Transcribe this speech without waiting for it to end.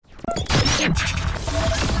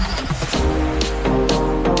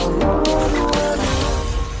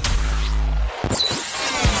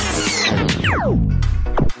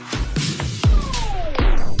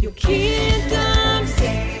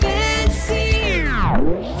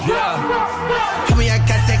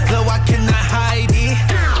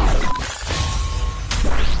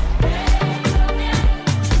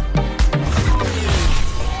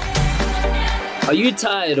Are you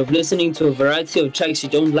tired of listening to a variety of tracks you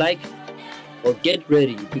don't like? Well, get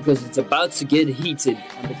ready because it's about to get heated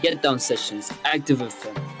on the Get Down Sessions, Active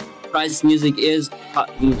FM. Price music is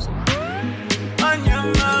hot music.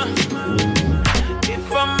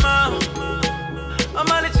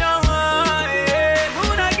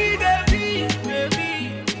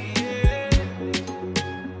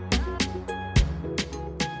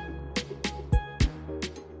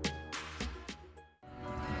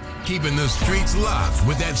 Keeping the streets locked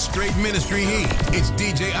with that straight ministry heat. It's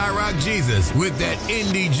DJ I-Rock Jesus with that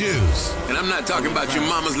indie juice. And I'm not talking about your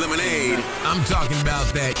mama's lemonade. I'm talking about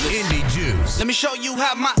that indie juice. Let me show you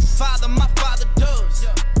how my father does.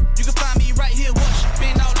 You can find me right here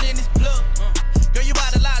worshiping all in his blood. Girl, you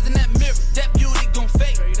idolizing that mirror, that beauty gon'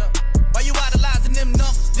 fade. Why you idolizing them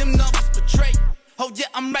numbers betray? Oh yeah,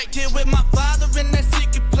 I'm right here with my father in that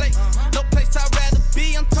secret place. No place I'd rather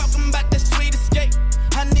be, I'm talking about that sweet escape.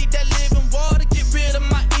 I need that living water, get rid of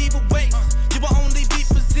my evil ways. You will only be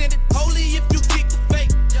presented holy if you keep the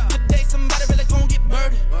faith. Today somebody really gon' get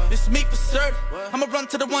murdered. It's me for certain. I'ma run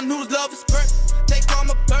to the one whose love is perfect. Take all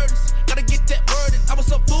my burdens, gotta get that burden. I was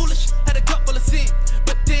so foolish, had a cup full of sin.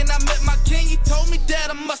 But then I met my king, he told me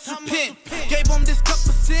that I must repent. Gave him this cup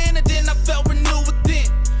of sin and then I felt renewed within.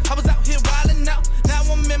 I was out here wildin' out, now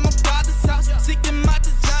I'm in my father's house, seeking my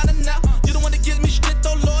designer now. You the one that gives me strength,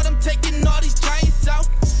 oh Lord, I'm taking all these giants out.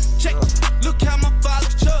 Check, look how my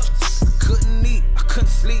father chose. I couldn't eat, I couldn't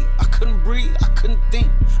sleep, I couldn't breathe, I couldn't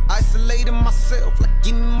think. Isolating myself, like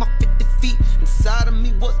give me my 50 feet. Inside of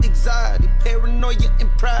me was anxiety, paranoia, and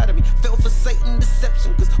pride of me. Fell for Satan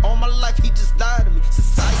deception, cause all my life he just lied to me.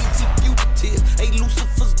 Society fugitive, a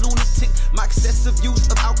Lucifer's lunatic. My excessive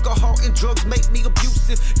use of alcohol and drugs make me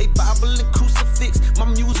abusive. A Bible and crucifix, my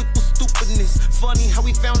music was stupidness. Funny how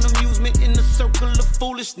we found amusement in the circle of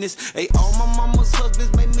foolishness. Hey, all my mama's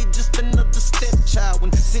husbands made me just another stepchild.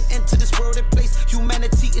 When sent into this world and placed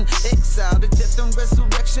humanity in exile. The death and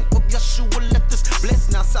resurrection of Yeshua left us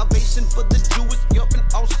blessed. Now salvation for the Jewish, yup, and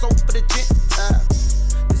also for the Gentile.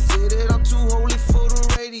 They say that I'm too holy for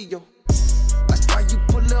the radio. Like why you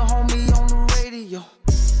put little homie on the radio?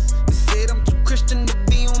 They said I'm too Christian to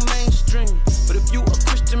be on mainstream. But if you a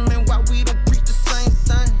Christian, man, why we don't preach the same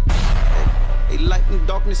thing? Hey, light and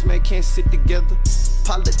darkness, man, can't sit together.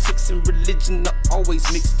 Politics and religion are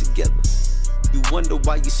always mixed together. You wonder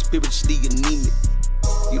why you're spiritually anemic.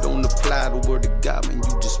 You don't apply the word of God, man,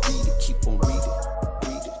 you just read it, keep on reading.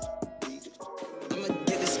 I'ma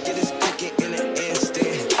get this cooking in an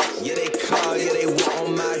instant. Yeah, they call, yeah, they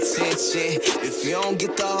want my attention. If you don't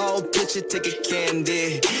get the whole picture, take a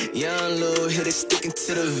candy. Young little hitter sticking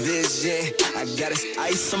to the vision. I got this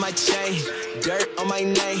ice on my chain, dirt on my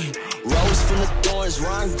name. Rose from the thorns, where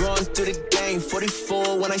I'm growing through the game.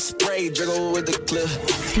 44 when I spray, juggle with the clip.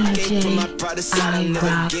 Can't put my pride aside, I never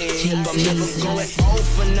again. But I'm never going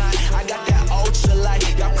overnight. I got that ultra light,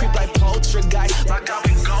 y'all creep like poltergeist. My God,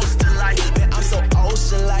 we ghost to life. Man, I'm so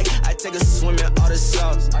ocean-like. I take a swim in all the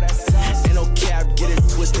sauce. Ain't no cap, get it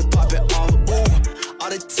twisted, pop it off. Ooh. All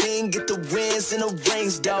the team get the wins and the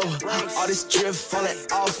rings, though. All this drip falling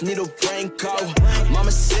off, need a raincoat.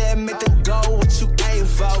 Mama said, make the goal, what you aim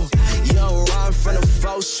for. You don't run from the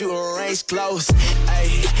foe, shooting range close.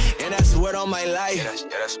 Ayy, and that's word on my life.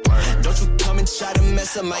 Don't you come and try to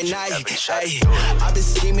mess up my night. Ayy, I've been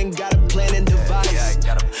scheming, got a plan and device.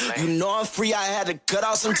 You know I'm free, I had to cut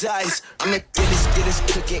off some ties. I'ma get this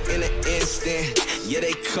cooking in an instant. Yeah,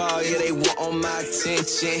 they call, yeah, they want all my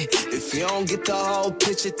attention. If you don't get the whole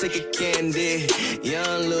picture, take a candy.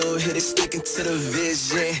 Young little hitter sticking to the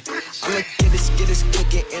vision. I'ma get this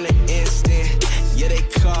cooking in an instant. Yeah, they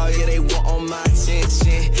call, yeah, they want all my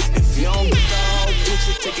attention. If you don't get the whole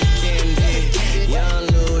picture, take a candy. Young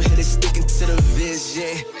little hitter sticking to the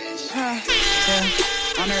vision.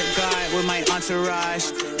 Honor God with my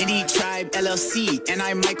entourage. Indie Tribe LLC, and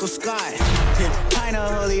I'm Michael Scott. Pint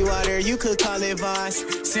of holy water, you could call it Voss.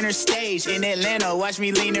 Center stage in Atlanta, watch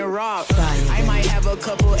me lean and rock. I might have a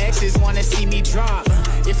couple exes wanna see me drop.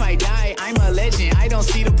 If I die, I'm a legend, I don't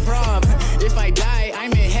see the problem. If I die,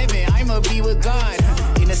 I'm in heaven, I'ma be with God.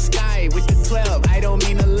 In the sky with the 12, I don't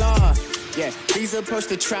mean the law. Yeah, please approach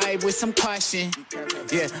the tribe with some caution.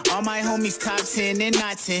 Yeah, all my homies top 10 and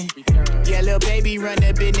not 10. Yeah, little baby run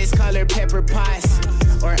a business, call her Pepper Potts.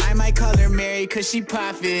 Or I might call her Mary cause she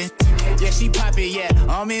poppin'. Yeah, she pop it, yeah.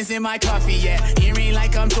 Almonds in my coffee, yeah. Earring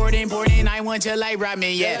like I'm Jordan Borden, I want you like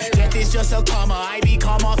Rodman, yeah. Death is just a comma, I be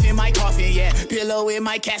calm off in my coffin, yeah. Pillow in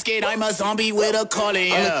my casket, I'm a zombie with a calling,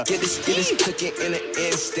 yeah. I'ma get this cooking in an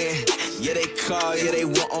instant. Yeah, they call, yeah, they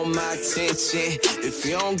want all my attention. If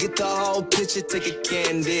you don't get the whole picture, take a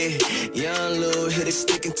candy. Young little hit it,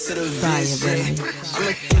 sticking to the vision.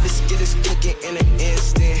 I'ma get this cooking in an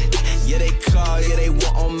instant. Yeah, they call, yeah, they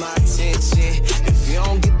want all my attention. If you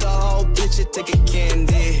don't get the whole picture, take a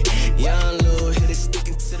candy. Young little hit it,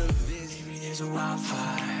 sticking to the vision. Maybe there's a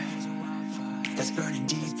wildfire that's burning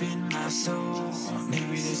deep in my soul.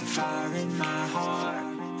 Maybe there's a fire in my heart.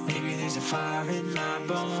 Maybe there's a fire in my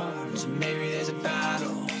bones. Maybe there's a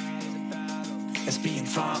battle that's being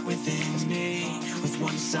fought within me, with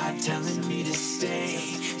one side telling me to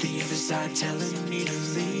stay, the other side telling me to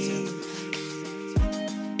leave.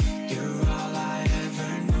 You're all I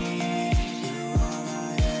ever need.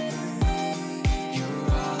 You're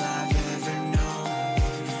all I've ever known.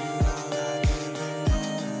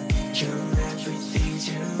 You're everything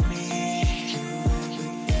to me.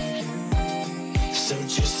 So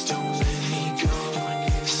just don't let me go.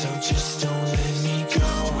 So just don't let me go.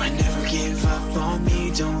 I never give up on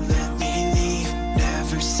me. Don't let me leave.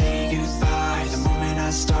 Never say goodbye. The moment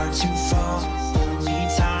I start to fall, hold me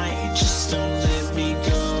tight. Just don't let me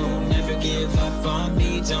go. Never give up on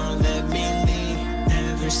me. Don't let me leave.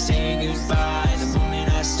 Never say goodbye. The moment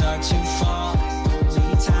I start to fall, hold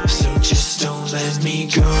me tight. So just don't let me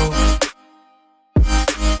go.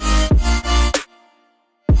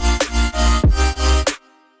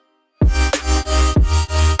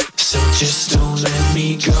 Just don't let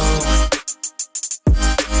me go.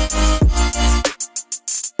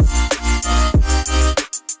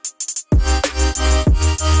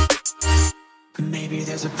 Maybe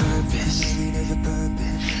there's a purpose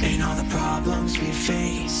in all the problems we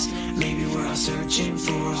face. Maybe we're all searching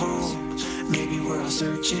for hope. Maybe we're all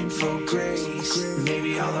searching for grace.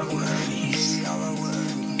 Maybe all our worries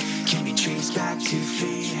can be traced back to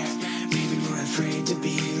fear. Maybe we're afraid to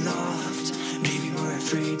be loved. Maybe we're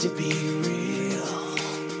afraid to be real.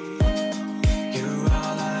 You're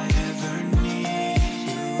all I ever need.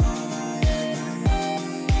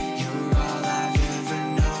 You're all I've ever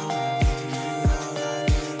known.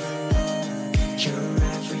 You're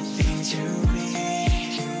everything to me.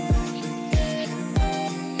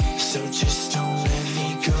 So just don't let me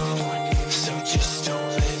go. So just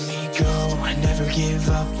don't let me go. I never give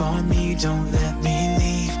up on me. Don't let me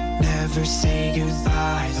leave. Never say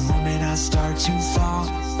goodbye. The moment I start to fall,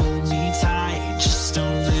 hold me tight. Just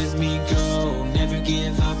don't let me go. Never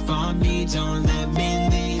give up on me. Don't let me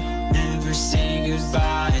leave. Never say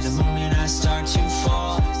goodbye. The moment I start to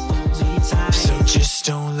fall, hold me tight. So just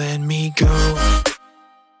don't let me go.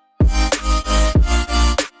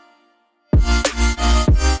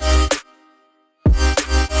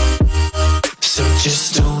 So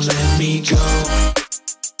just don't let me go.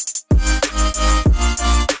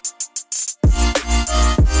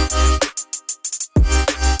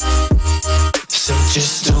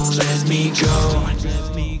 Just don't let me go.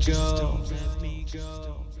 Let me go. Let me go.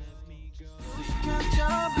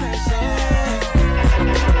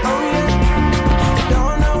 Oh yeah.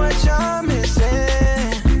 Don't know what you're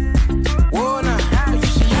missing. Whoa, nah. You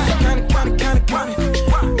should count it.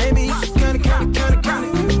 Maybe you should count it.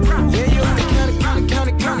 Yeah, you ought to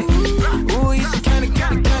count it. Ooh, you should count it.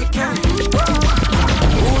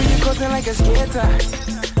 Ooh, you coasting like a skater.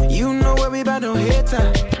 You know where we bout no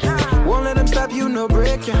hitter. Won't let them stop you, no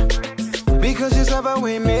break ya. Because you're a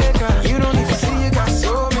way maker. You don't even see you got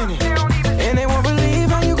so many. And they won't believe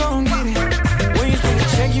how you gon' get it. When you spend a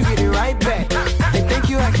check, you get it right back. They think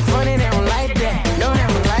you acting funny, they don't like that. No, they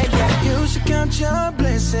don't like that. You should count your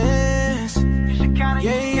blessings.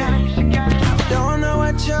 Yeah. Don't know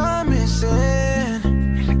what you're missing.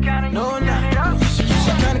 No, no. You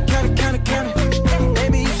should count it.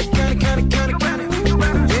 Baby, you should count it. Yeah,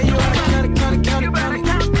 you ought to count it.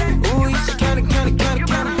 Ooh, you should count it.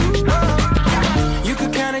 You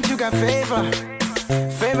could count it, you got favor.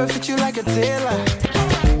 Favor fit you like a tailor.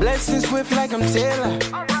 Blessings swift like I'm Taylor.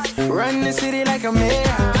 Run the city like a mayor.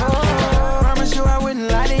 Oh, promise you I wouldn't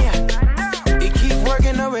lie to ya. You keep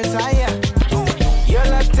working to retire. Your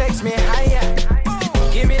love takes me higher.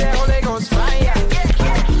 Give me that Holy Ghost fire.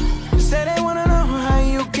 Say they wanna know how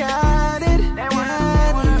you got it.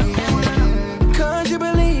 Cause you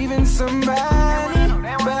believe in somebody.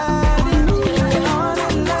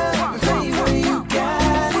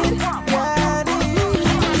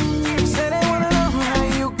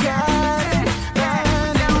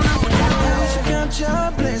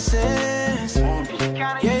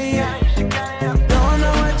 Yeah. Don't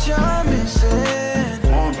know what you're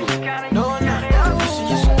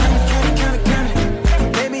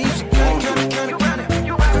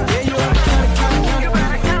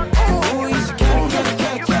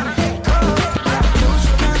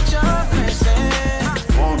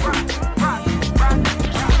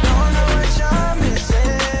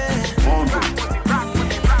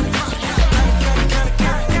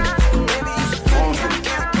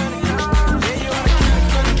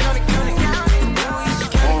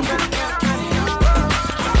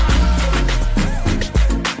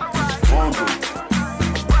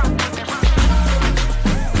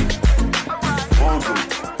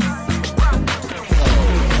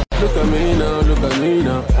Look at me now, look at me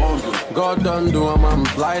now. God done do, I'm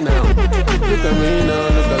fly now. Look at me now,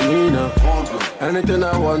 look at me now. Anything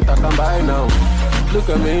I want, I can buy now. Look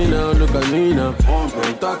at me now, look at me now.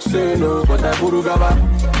 Don't talk say no, but I buru gaba.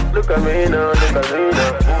 Look at me now, look at me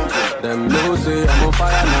now. Them no say I'm on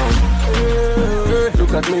fire now.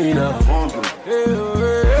 Look at me now.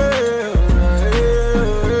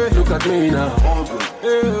 Look at me now.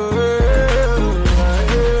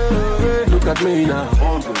 Look at me now.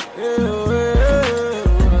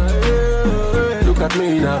 Look at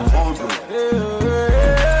me now.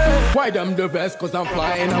 Why them the best? Cause I'm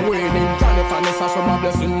flying and winning. Trying to find the source of my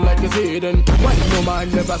blessing like it's hidden. Why no man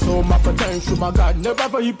never saw my potential? My God never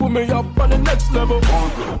for he put me up on the next level.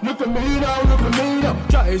 Look at me now, look at me now.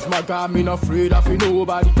 Jah is my God, me not afraid of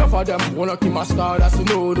nobody. Enough of them wanna keep my star, that's a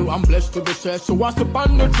no-no. I'm blessed to be set, so what's the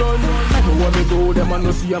on the throne? Everywhere me go, them I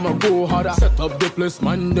know see I'ma go harder. Set up the place,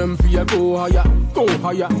 man, them fear go higher. Go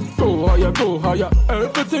higher, go higher, go higher.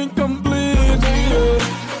 Everything complete, yeah.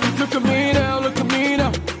 Look at me now, look at me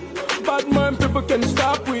now. Bad man, people can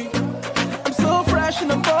stop we. I'm so fresh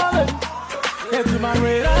and I'm falling. Into my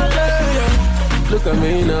radar, yeah. Look at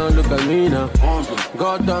me now, look at me now.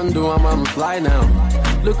 God done do, I'm fly now.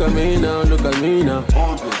 Look at me now, look at me now.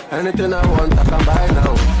 Anything I want, I can buy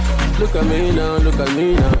now. Look at me now, look at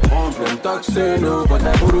me now. Them talk say no, but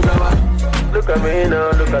I buru gaba. Look at me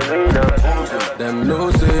now, look at me now. Them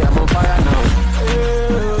no say I'm on fire now.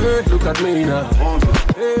 Look at me now.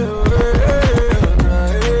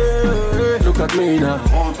 Look at me now.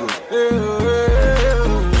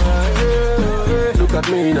 Look at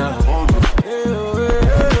me now.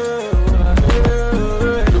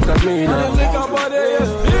 Look at me now.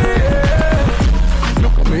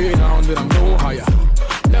 Look at me now that I'm no higher.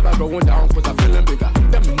 Never going down cause I'm feeling bigger.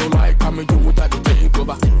 Them no like coming to with that take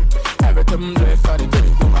over. Everything blessed at the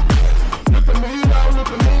take over. Look at me now,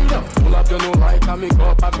 look at me now. Pull up the no like I make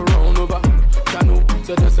up back around over. Janu,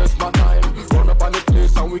 say this is my time. Run up on the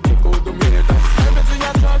place and we kick out the minute. Everything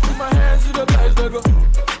I touch with my hands is the best they go.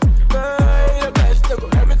 Hey, the best they go.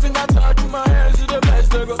 Everything I touch with my hands is the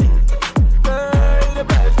best they go. Hey, the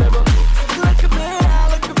best they go. Look at me now,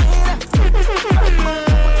 look at me now. Can't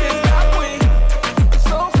stop me. I'm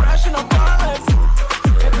so fresh and I'm falling.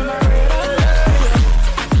 Into my radar.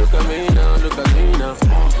 Look at me now, look at me now.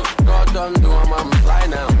 God done do, I'm fly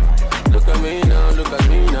now. Look at me now, look at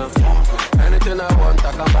me now. Anything I want, I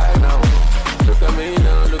can buy now. Look at me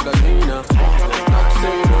now, look at me now. Not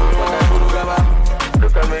say no, but I buru gaba.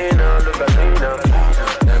 Look at me now, look at me now.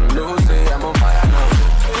 Them no say I'm on fire now.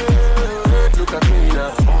 Look at me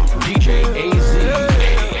now. DJ AZ.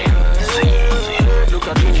 Look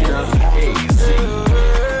at me now. AZ.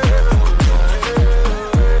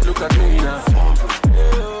 Look at me now.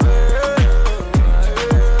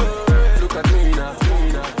 Look at me now.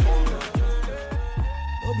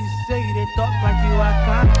 Don't be say they talk like you I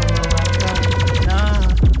can't. Nah.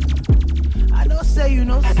 I don't say you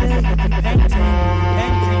no say you be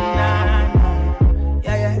painting, nah.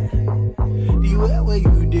 Yeah, yeah. The way where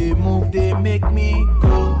you they move, they make me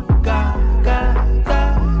go ga ga ga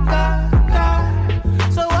ga ga.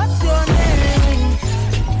 So what's your name?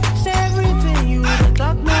 Say everything you they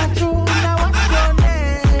talk not true. Now what's your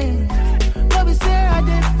name? Don't be say I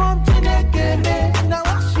did from Chineke. Now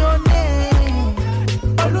what's your name?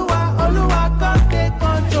 Oluwa, can't take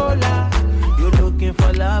controller. You're looking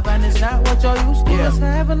for love and it's not what you're used to. It's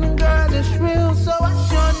heaven and girl, it's real. So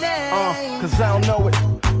what's your name? Cause I don't know it.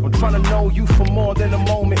 I'm trying to know you for more than a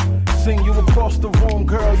moment. Sing you across the room,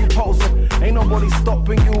 girl, you posing. Ain't nobody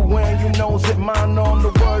stopping you when you knows it. Mine on the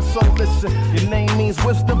word, so listen. Your name means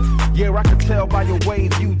wisdom. Yeah, I can tell by your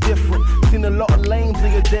ways you different. Seen a lot of lanes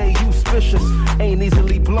in your day, you suspicious. Ain't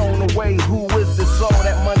easily blown away. Who is this? All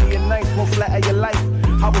that money and nice won't flatter your life.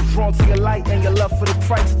 I was drawn to your light and your love for the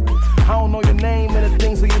Christ. I don't know your name and the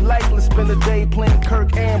things that you like. Let's spend the day playing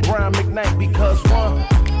Kirk and Brian McKnight. Because one,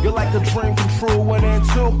 you're like a dream come true. And then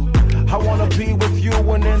two, I wanna be with you.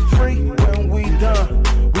 And then three, when we done,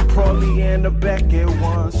 we probably end up back at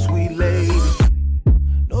one, sweet lady.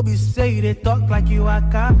 Don't be say they talk like you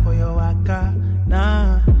waka for your waka.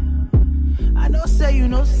 Nah. I don't say you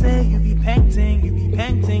no say you be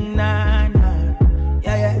painting, nah, nah.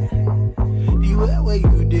 Yeah, yeah. The way where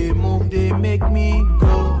you they move, they make me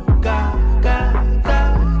go ga ga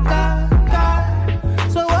ga ga ga.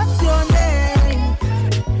 So what's your name?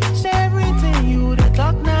 Say everything you they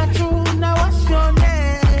talk not true. Now what's your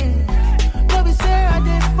name? Don't be say I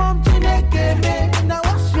did from Chineke. Now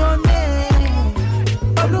what's your name?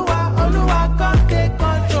 Oluwa, can't take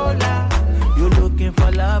controller. You're looking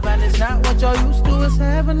for love and it's not what you're used to. It's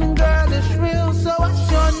heaven and girl, it's real. So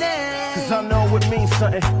what's your name? it means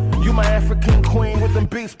something. You my African queen with them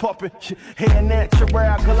beats popping. Hair natural,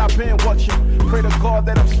 girl, I've been watching. Pray to God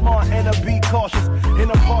that I'm smart and I be cautious. In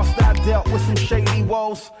the past I dealt with some shady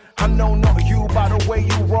woes. I know not you by the way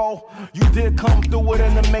you roll. You did come through with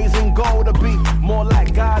an amazing goal to be more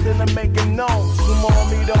like God than to make him known. Sumo on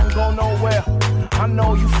me don't go nowhere. I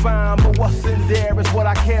know you fine, but what's in there is what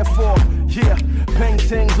I care for. Yeah,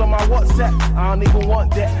 paintings on my WhatsApp, I don't even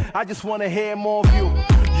want that. I just wanna hear more of you.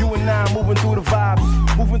 You and I moving through the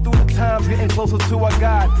vibes, moving through the times, getting closer to our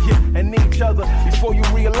God, yeah, and each other before you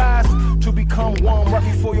realize to become one right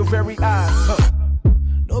before your very eyes.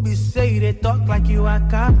 Don't be say they talk like you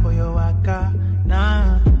waka for your waka,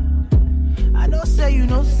 nah. I don't say you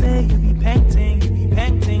no say you be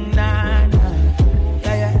painting, nah, nah.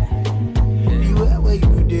 Yeah. The way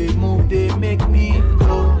you they move, they make me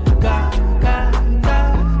go ga ga ga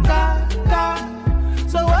ga ga.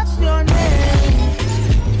 So what's your name?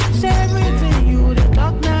 Say everything you they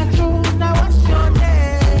talk not true. Now what's your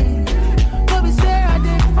name? Don't be say I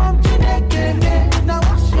did from Chineke. Now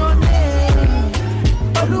what's your name?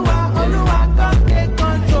 Oluwa, come take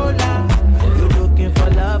controller. You're looking for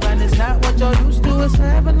love and it's not what you're used to. It's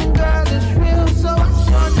heaven, girl, it's real. So what's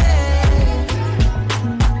your name?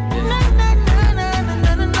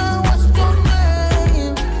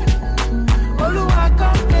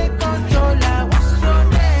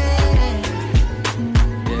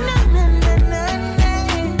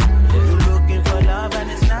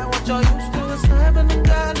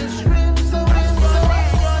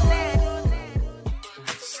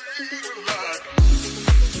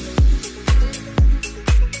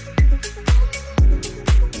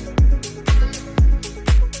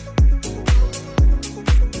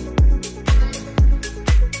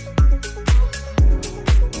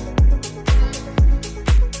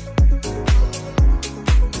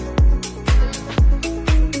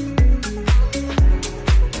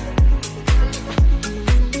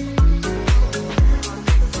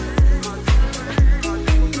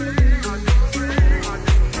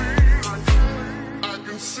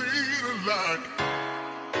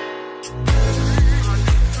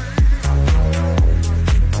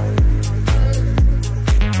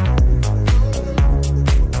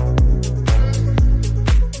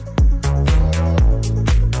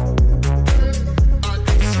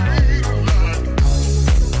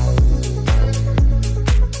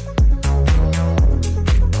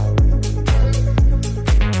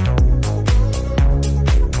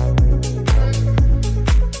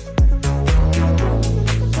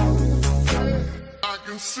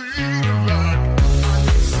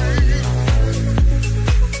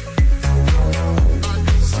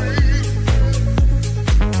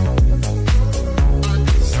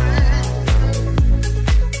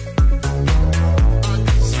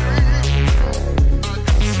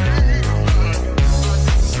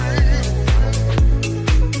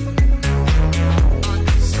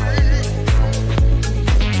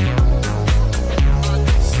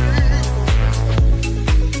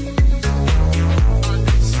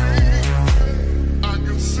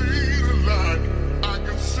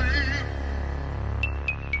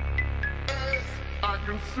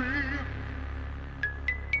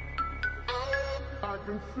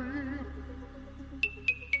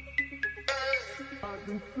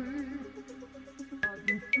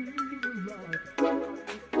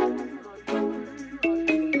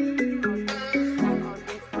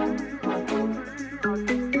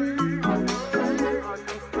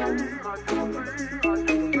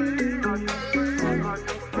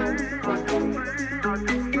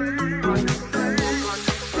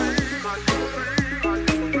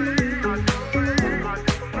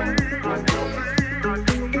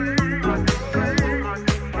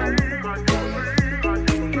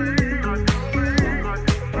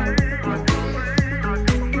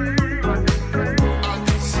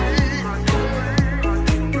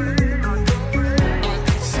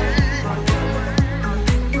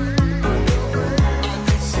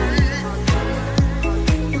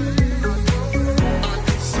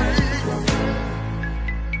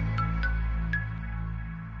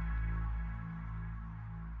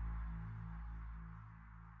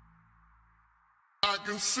 I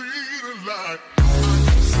can see the light.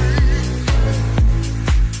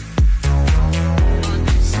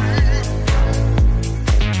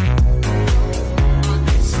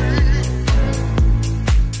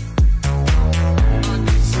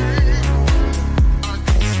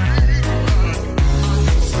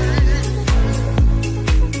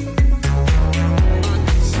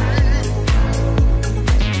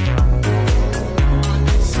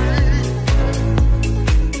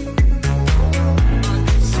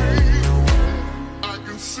 I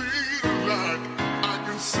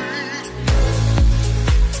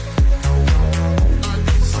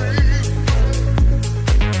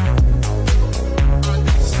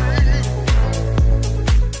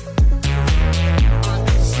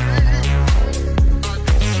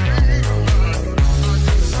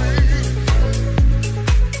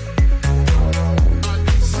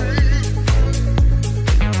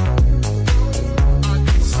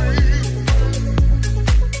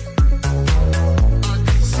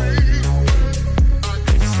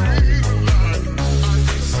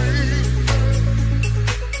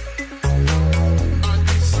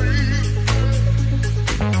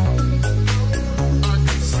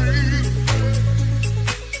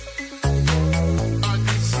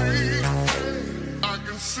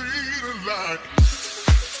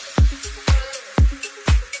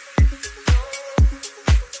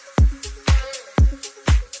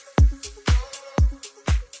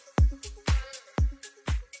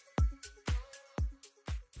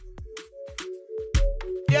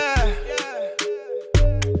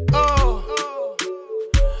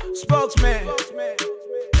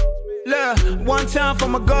Yeah, one time for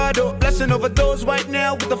my God, oh. Blessing over those right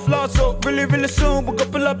now with the floss, so really, really soon we're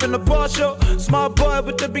gonna pull up in the Porsche. Small boy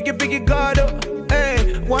with the biggie God, oh.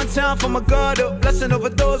 Hey, one time for my God, oh. Blessing over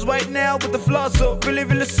those right now with the floss, so really,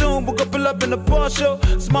 really soon we're gonna pull up in the Porsche.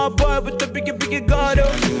 Small boy with the biggie God,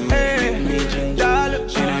 oh. Hey, dollar,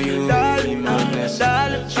 dollar, dollar, yeah,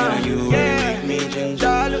 dollar, dollar, dollar,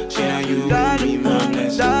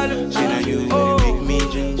 oh, dollar, dollar,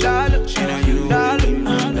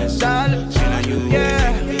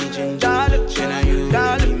 yeah, dollar,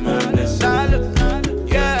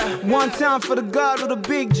 yeah. One time for the God with a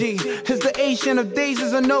big G. Is the Asian of days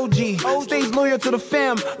is an OG. Stays loyal to the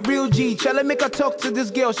fam, real G. Charlie make her talk to this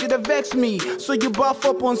girl, she done vex me. So you buff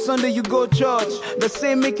up on Sunday, you go church. The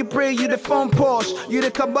same make you pray, you the phone Porsche. You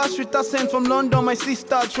the kabash with a sent from London. My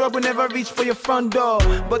sister trouble never reach for your front door.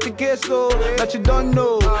 But the case so that you don't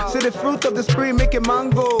know. Say the fruit of the spirit make a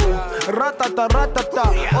mango. Ratata,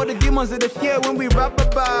 ratata. All the demons that they fear when we rap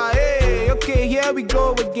about. Hey, okay, here we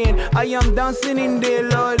go again. I am dancing in the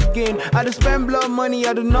Lord again. I just spend blood money,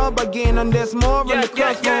 I do not bargain. And there's more on the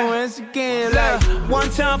cross once again. Like, one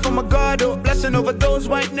time for my God, oh. Blessing over those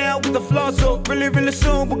right now with the floss, so really, really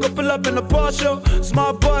soon we're gonna pull up in the Porsche.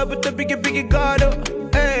 Small boy with the biggie God, oh.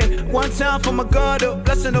 Hey, one time for my God, oh.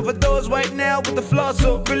 Blessing over those right now with the floss,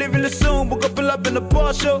 so really, really soon we're gonna pull up in the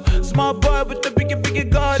Porsche. Small boy with the biggie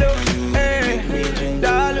God, oh. Hey,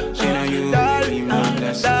 dollar, dollar, dollar,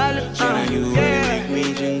 yeah,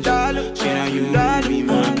 dollar, dollar,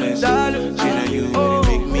 dollar, oh,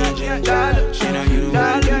 dollar,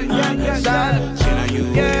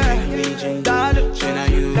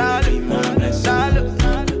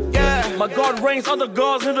 my God reigns, other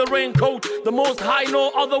gods in the raincoat. The most high,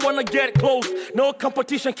 no other wanna get close. No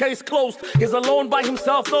competition, case closed. He's alone by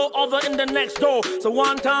himself, no other in the next door. So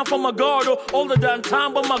one time for my God, oh, older than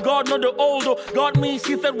time, but my God not the older. God me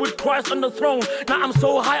seated with Christ on the throne. Now I'm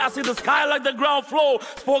so high, I see the sky like the ground floor.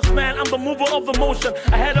 Spokesman, I'm the mover of the motion.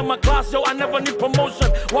 Ahead of my class, yo, I never need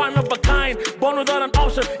promotion. One of a kind, born without an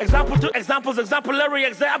option. Example to examples, exemplary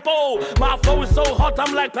example. My flow is so hot,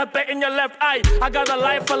 I'm like pepper in your left eye. I got a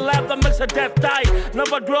life and laugh that makes a death die.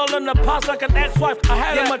 Never dwell in the past like an ex-wife. I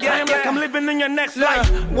had my time like I'm living in your next life.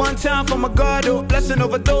 One time for my God, oh. Blessing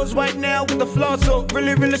over those right now with the floss, so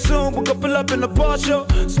really, really soon we're gonna pull up in the Porsche.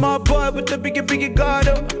 Small boy with the biggie God,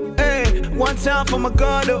 oh. Hey, one time for my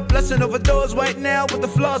God, oh. Blessing over those right now with the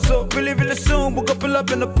floss, so really, really soon we're gonna pull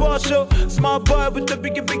up in the Porsche. Small boy with the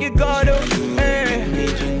biggie God, oh.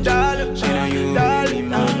 Hey, dollar, dollar, dollar, yeah,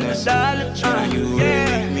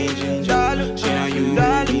 dollar,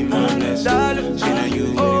 dollar, dollar,